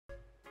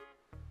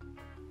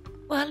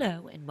Well,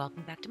 hello and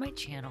welcome back to my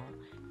channel.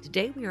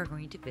 Today we are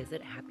going to visit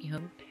Happy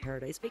Home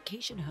Paradise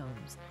Vacation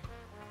Homes.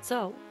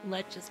 So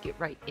let's just get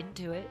right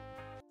into it.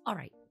 All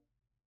right,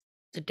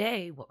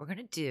 today what we're going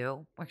to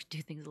do, we're going to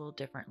do things a little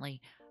differently.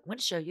 I'm going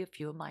to show you a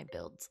few of my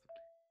builds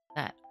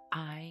that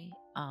I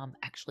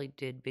actually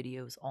did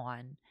videos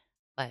on,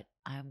 but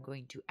I'm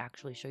going to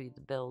actually show you the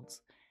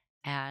builds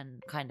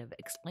and kind of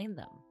explain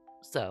them.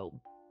 So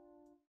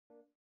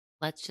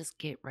let's just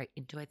get right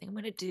into it. I think I'm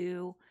going to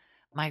do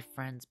my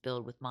friends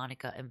build with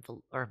Monica and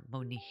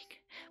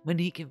Monique,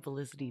 Monique and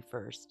Felicity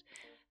first,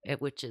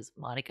 which is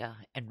Monica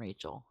and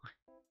Rachel.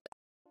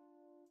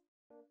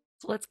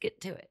 So let's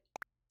get to it.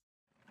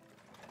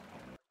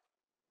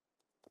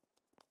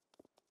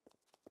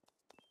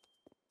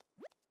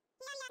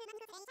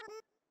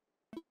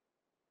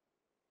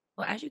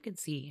 Well, as you can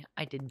see,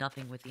 I did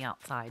nothing with the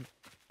outside.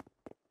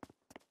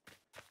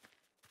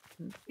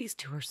 These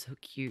two are so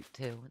cute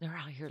too. They're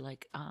out here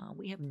like,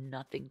 we have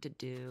nothing to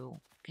do.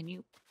 Can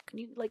you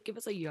like give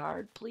us a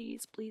yard,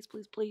 please, please,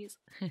 please, please?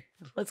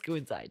 Let's go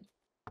inside.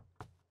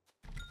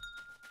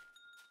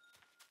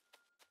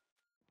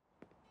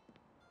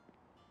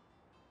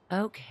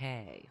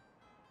 Okay.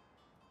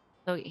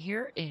 So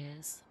here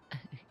is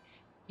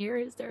here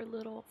is their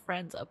little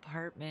friend's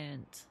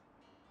apartment.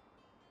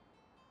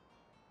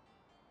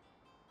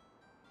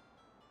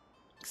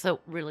 So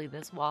really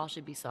this wall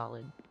should be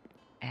solid,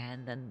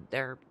 and then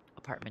their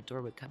apartment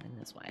door would come in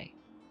this way.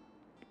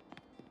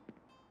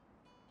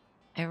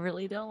 I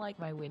really don't like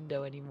my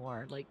window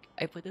anymore. Like,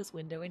 I put this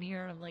window in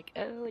here and I'm like,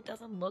 oh, it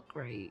doesn't look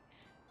right.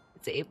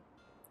 It's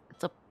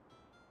a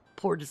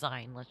poor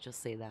design, let's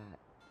just say that.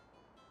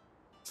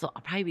 So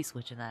I'll probably be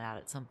switching that out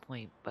at some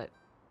point, but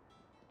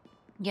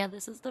yeah,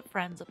 this is the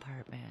friend's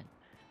apartment.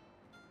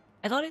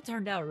 I thought it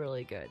turned out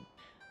really good.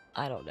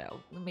 I don't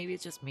know. Maybe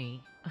it's just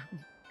me.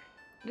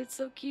 But it's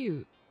so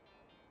cute.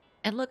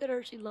 And look at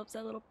her. She loves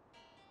that little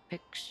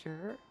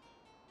picture.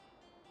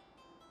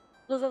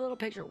 Loves that little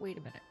picture. Wait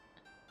a minute.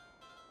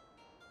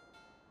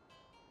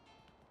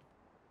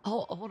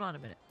 Oh, hold on a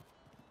minute.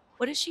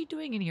 What is she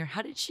doing in here?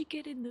 How did she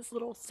get in this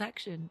little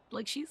section?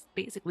 Like, she's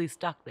basically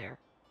stuck there.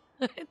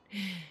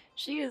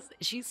 She's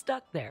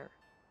stuck there.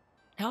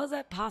 How is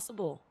that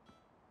possible?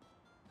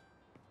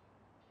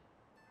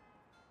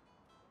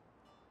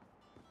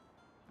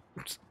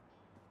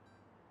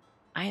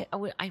 I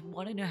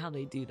want to know how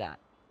they do that.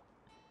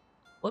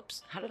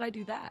 Whoops, how did I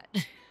do that?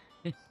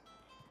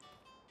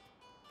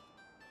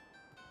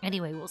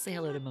 Anyway, we'll say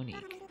hello to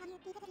Monique.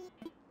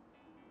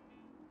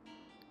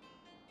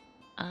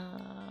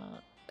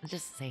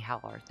 Just say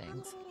how are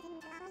things.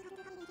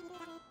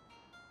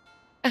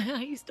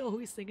 I used to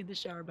always sing in the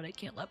shower, but I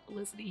can't let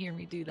Felicity hear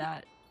me do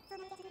that.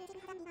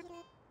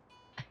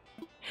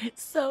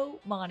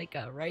 So,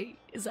 Monica, right?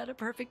 Is that a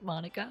perfect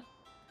Monica?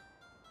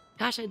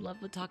 Gosh, I'd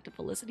love to talk to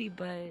Felicity,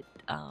 but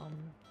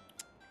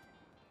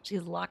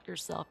she's locked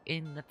herself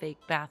in the fake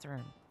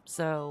bathroom.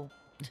 So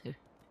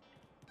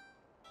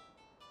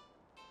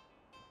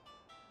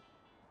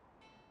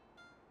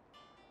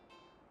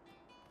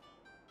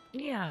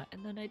yeah,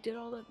 and then I did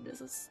all the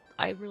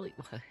I really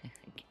I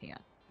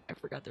can't. I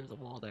forgot there's a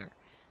wall there.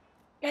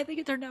 Yeah, I think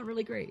it turned out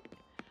really great.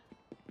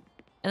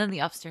 And then the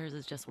upstairs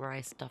is just where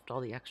I stuffed all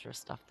the extra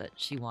stuff that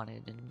she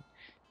wanted, and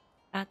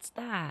that's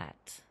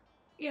that.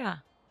 Yeah.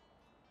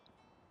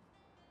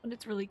 And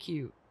it's really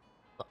cute.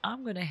 So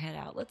I'm gonna head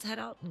out. Let's head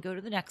out and go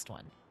to the next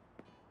one.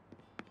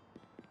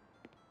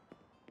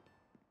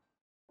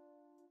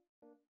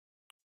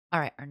 All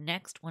right, our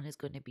next one is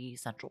going to be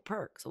Central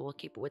Perk. So we'll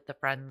keep it with the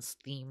Friends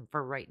theme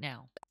for right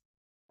now.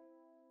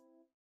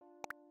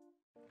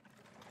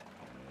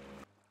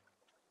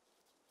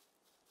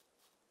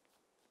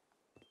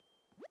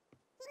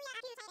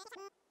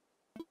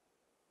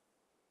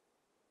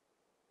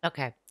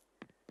 Okay.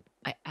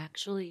 I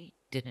actually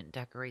didn't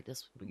decorate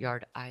this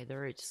yard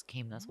either. It just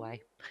came this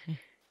way.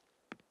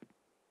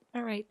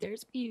 All right,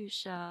 there's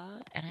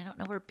Fuchsia. And I don't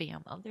know where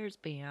Bam. Oh, there's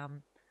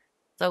Bam.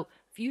 So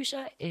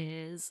Fuchsia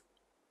is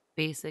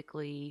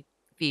basically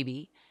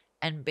Phoebe,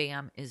 and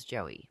Bam is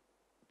Joey.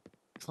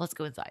 So let's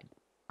go inside.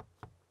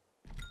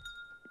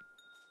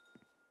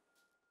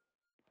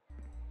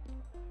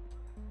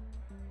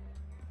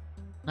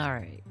 All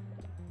right.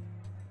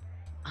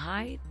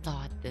 I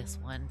thought this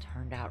one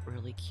turned out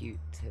really cute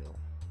too.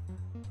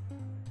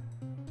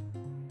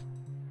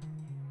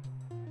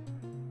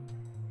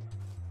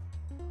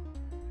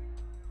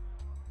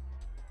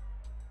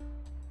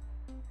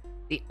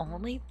 The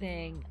only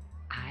thing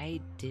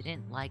I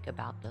didn't like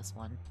about this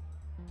one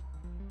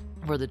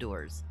were the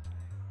doors.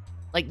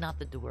 Like, not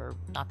the door,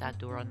 not that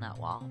door on that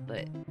wall,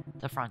 but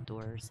the front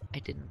doors.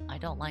 I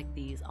don't like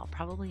these. I'll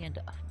probably end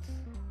up,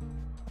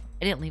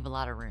 I didn't leave a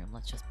lot of room,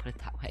 let's just put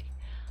it that way.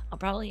 I'll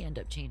probably end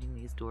up changing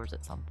these doors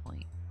at some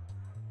point.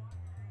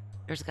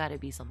 There's got to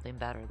be something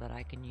better that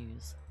I can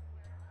use.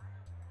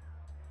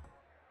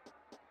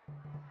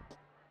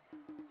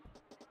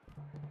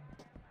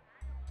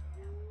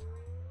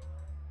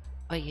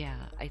 But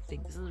yeah, I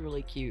think this is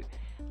really cute.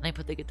 And I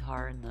put the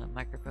guitar and the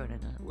microphone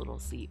in a little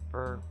seat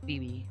for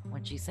Phoebe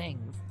when she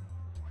sings.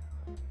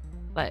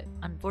 But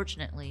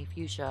unfortunately,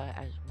 Fuchsia,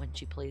 when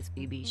she plays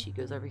Phoebe, she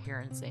goes over here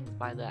and sings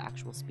by the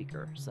actual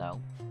speaker.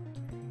 So,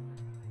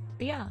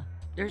 but yeah,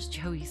 there's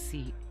Joey's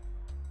seat.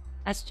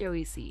 That's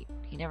Joey's seat.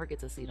 He never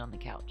gets a seat on the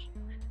couch.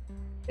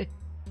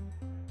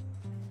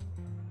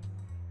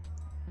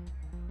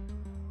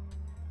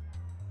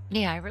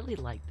 Yeah, I really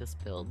like this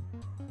build.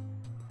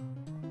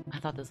 I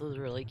thought this was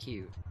really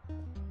cute.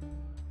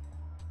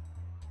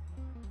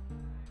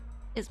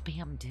 Is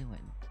Bam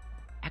doing?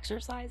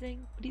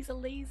 Exercising? But he's a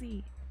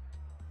lazy.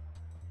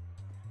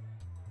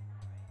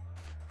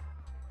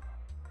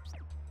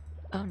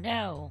 Oh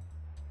no.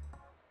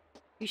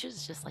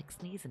 Fuchsia's just like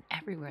sneezing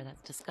everywhere.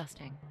 That's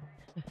disgusting.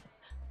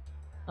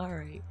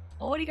 Alright.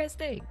 Well, what do you guys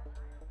think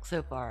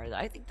so far?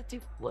 I think the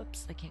two...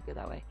 Whoops, I can't go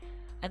that way.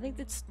 I think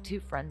the two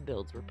friend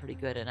builds were pretty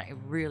good, and I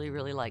really,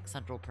 really like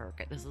Central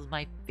Perk. This is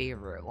my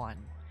favorite one.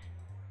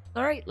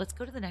 Alright, let's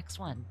go to the next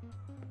one.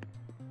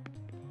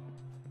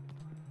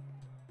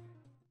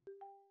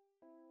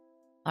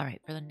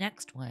 Alright, for the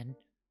next one,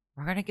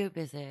 we're going to go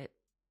visit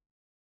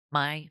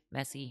My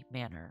Messy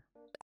Manor.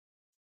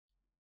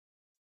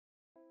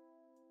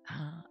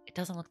 It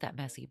doesn't look that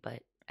messy, but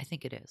I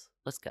think it is.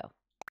 Let's go.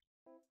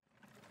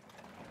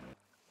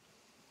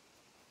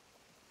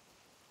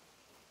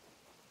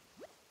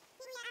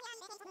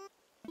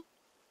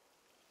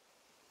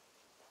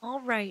 All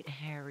right,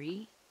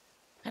 Harry.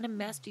 What kind of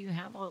mess do you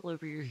have all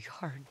over your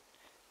yard?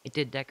 It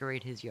did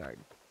decorate his yard.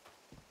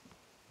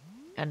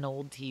 Got an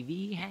old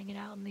TV hanging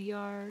out in the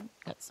yard.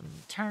 Got some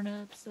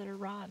turnips that are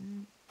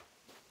rotten.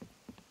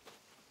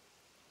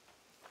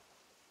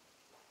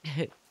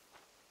 Got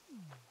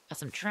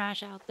some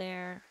trash out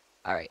there.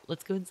 All right,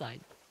 let's go inside.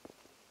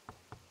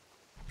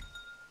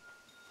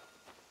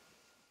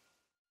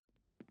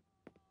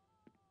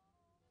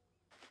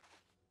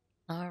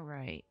 All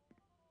right.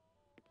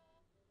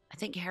 I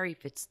think Harry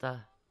fits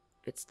the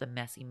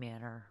messy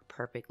manor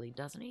perfectly,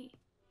 doesn't he?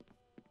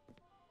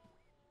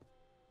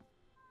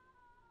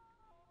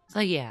 So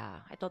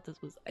yeah, I thought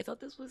this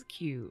was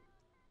cute.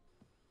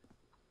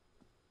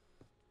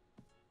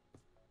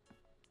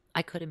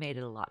 I could have made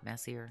it a lot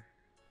messier.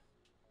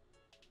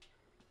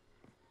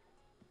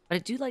 But I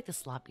do like the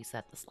sloppy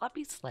set. The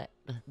sloppy set.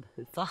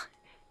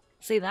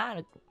 Say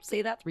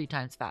that 3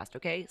 times fast,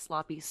 okay?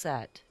 Sloppy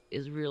set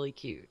is really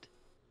cute.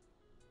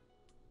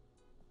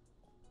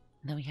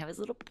 And then we have his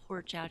little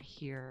porch out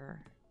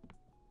here.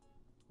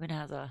 It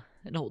has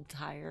an old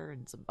tire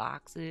and some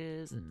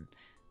boxes and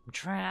some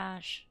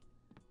trash.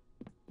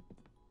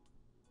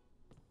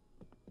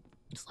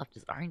 Just left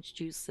his orange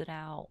juice sit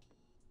out.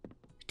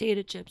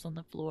 Potato chips on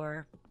the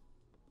floor.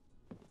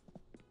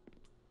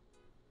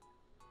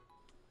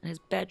 And his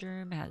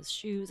bedroom has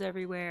shoes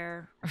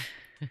everywhere.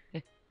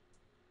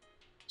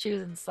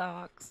 Shoes and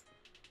socks.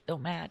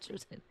 Don't match.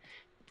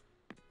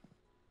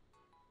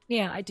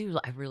 Yeah, I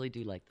really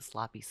do like the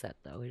sloppy set,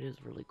 though. It is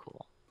really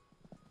cool.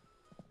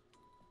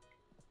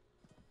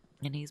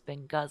 And he's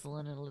been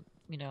guzzling and,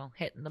 you know,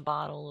 hitting the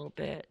bottle a little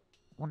bit.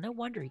 Well, no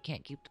wonder he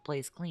can't keep the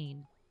place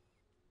clean.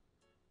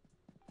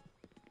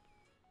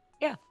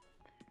 Yeah.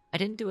 I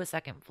didn't do a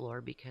second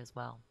floor because,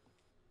 well,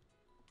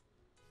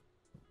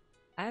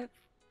 I've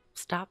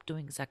stopped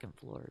doing second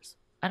floors.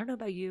 I don't know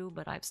about you,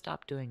 but I've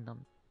stopped doing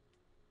them.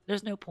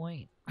 There's no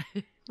point.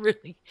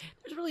 Really.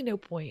 There's really no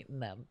point in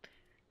them.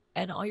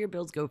 And all your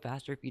builds go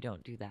faster if you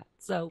don't do that.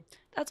 So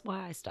that's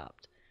why I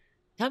stopped.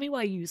 Tell me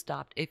why you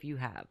stopped if you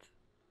have.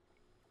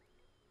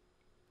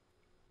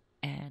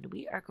 And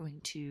we are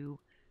going to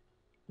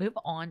move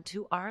on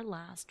to our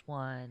last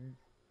one.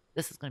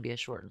 This is going to be a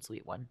short and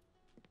sweet one.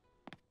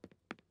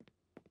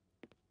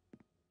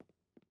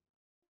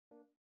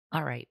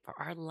 All right, for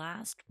our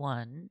last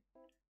one,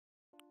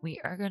 we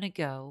are going to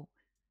go.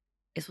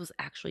 This was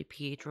actually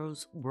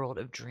Pietro's World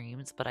of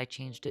Dreams, but I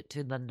changed it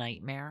to The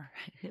Nightmare.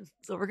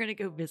 So we're going to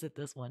go visit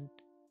this one.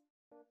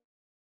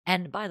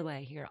 And by the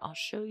way, here, I'll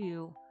show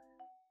you.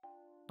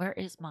 Where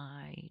is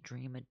my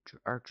dream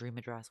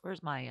address?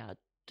 Where's my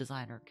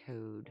designer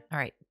code? All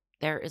right,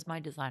 there is my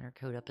designer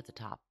code up at the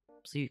top.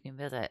 So you can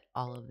visit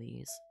all of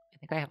these. I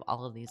think I have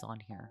all of these on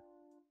here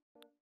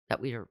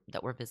that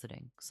we're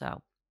visiting.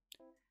 So,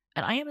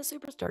 and I am a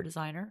superstar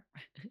designer.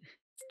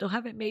 Still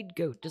haven't made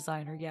goat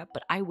designer yet,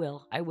 but I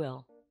will. I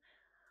will.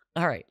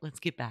 All right,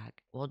 let's get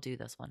back. We'll do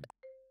this one.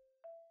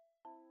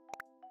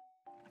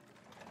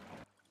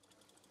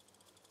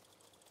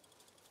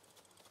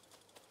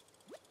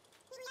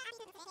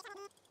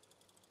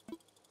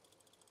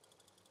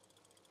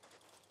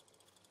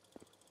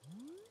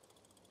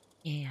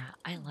 Yeah,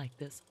 I like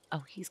this.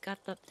 Oh, he's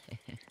got the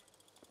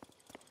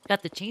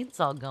got the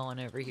chainsaw going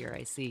over here,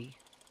 I see.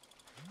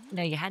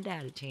 No, you had to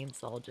add a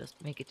chainsaw just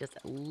to make it just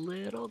a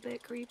little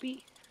bit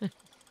creepy.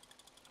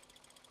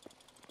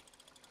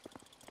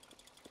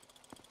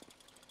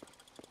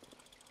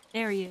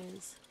 There he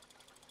is.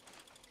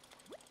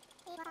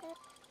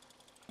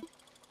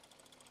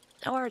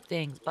 How are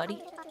things,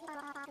 buddy?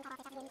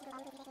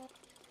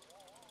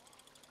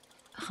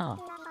 Huh.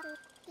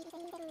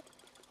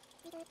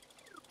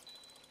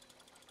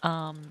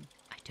 I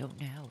don't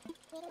know.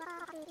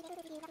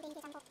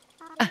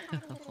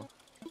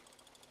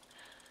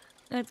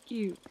 That's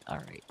cute. All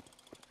right.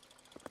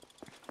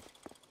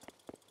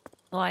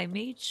 Well, I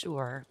made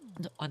sure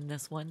on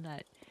this one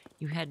that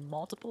you had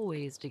multiple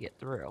ways to get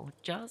through,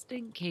 just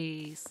in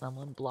case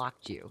someone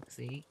blocked you.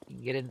 See, you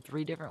can get in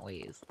 3 different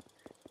ways.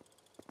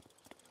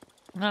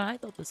 I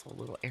thought this whole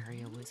little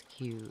area was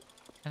cute.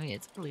 I mean,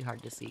 it's really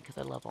hard to see because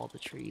I love all the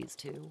trees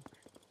too.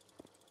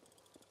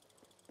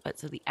 But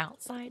so the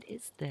outside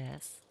is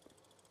this.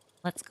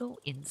 Let's go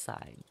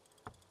inside.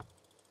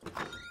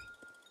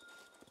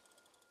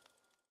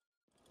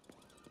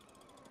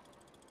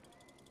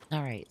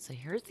 All right, so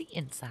here's the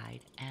inside,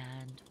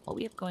 and what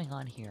we have going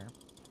on here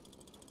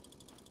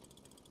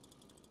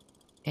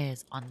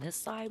is on this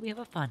side we have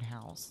a fun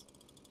house,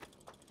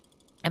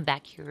 and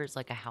back here is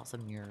like a house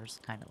of mirrors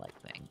kind of like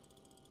thing.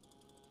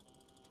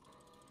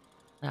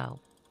 So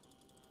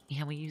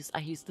yeah, I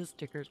use the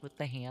stickers with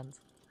the hands.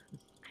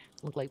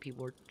 Look like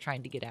people were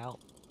trying to get out.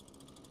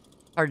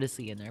 Hard to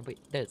see in there, but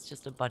it's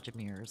just a bunch of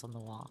mirrors on the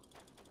wall.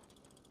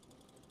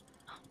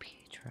 Oh,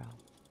 Pietro.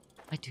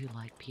 I do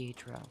like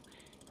Pietro.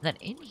 Then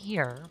in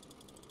here,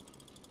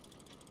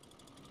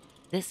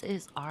 this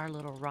is our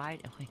little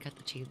ride. Oh, we got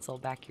the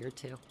chainsaw back here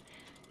too.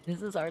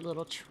 This is our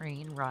little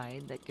train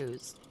ride that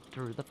goes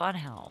through the fun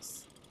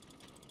house.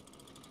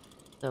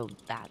 So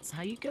that's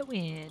how you go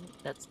in.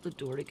 That's the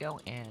door to go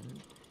in.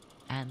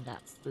 And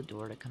that's the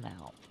door to come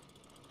out.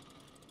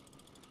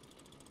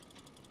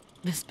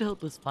 This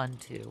build was fun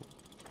too.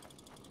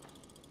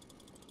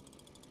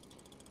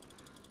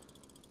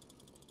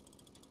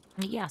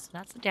 Yeah, so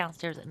that's the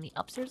downstairs, and the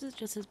upstairs is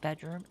just his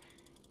bedroom.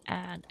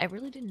 And I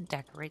really didn't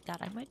decorate that.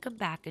 I might come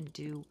back and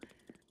do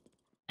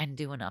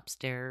an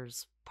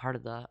upstairs part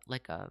of the I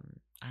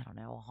don't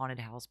know, a haunted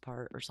house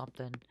part or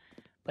something.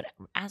 But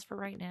as for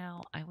right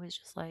now, I was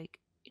just like,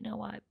 you know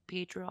what,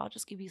 Pietro, I'll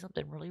just give you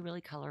something really,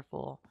 really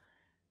colorful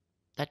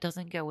that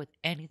doesn't go with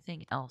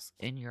anything else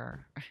in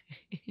your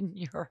in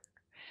your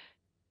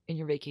in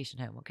your vacation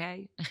home,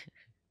 okay?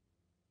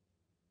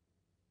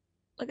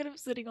 Look at him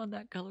sitting on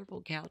that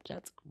colorful couch.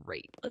 That's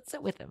great. Let's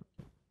sit with him.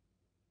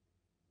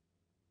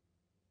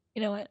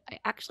 You know what? I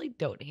actually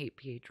don't hate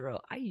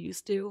Pietro. I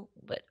used to,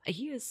 but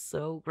he is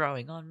so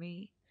growing on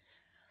me.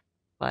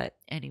 But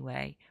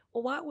anyway,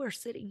 well, while we're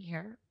sitting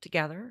here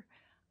together,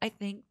 I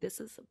think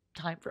this is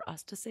time for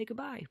us to say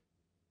goodbye.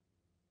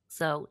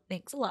 So,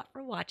 thanks a lot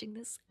for watching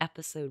this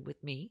episode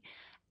with me,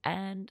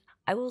 and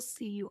I will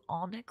see you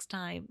all next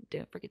time.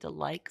 Don't forget to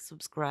like,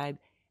 subscribe,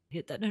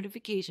 hit that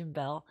notification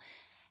bell,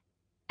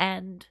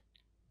 and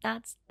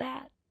that's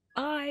that.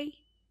 Bye.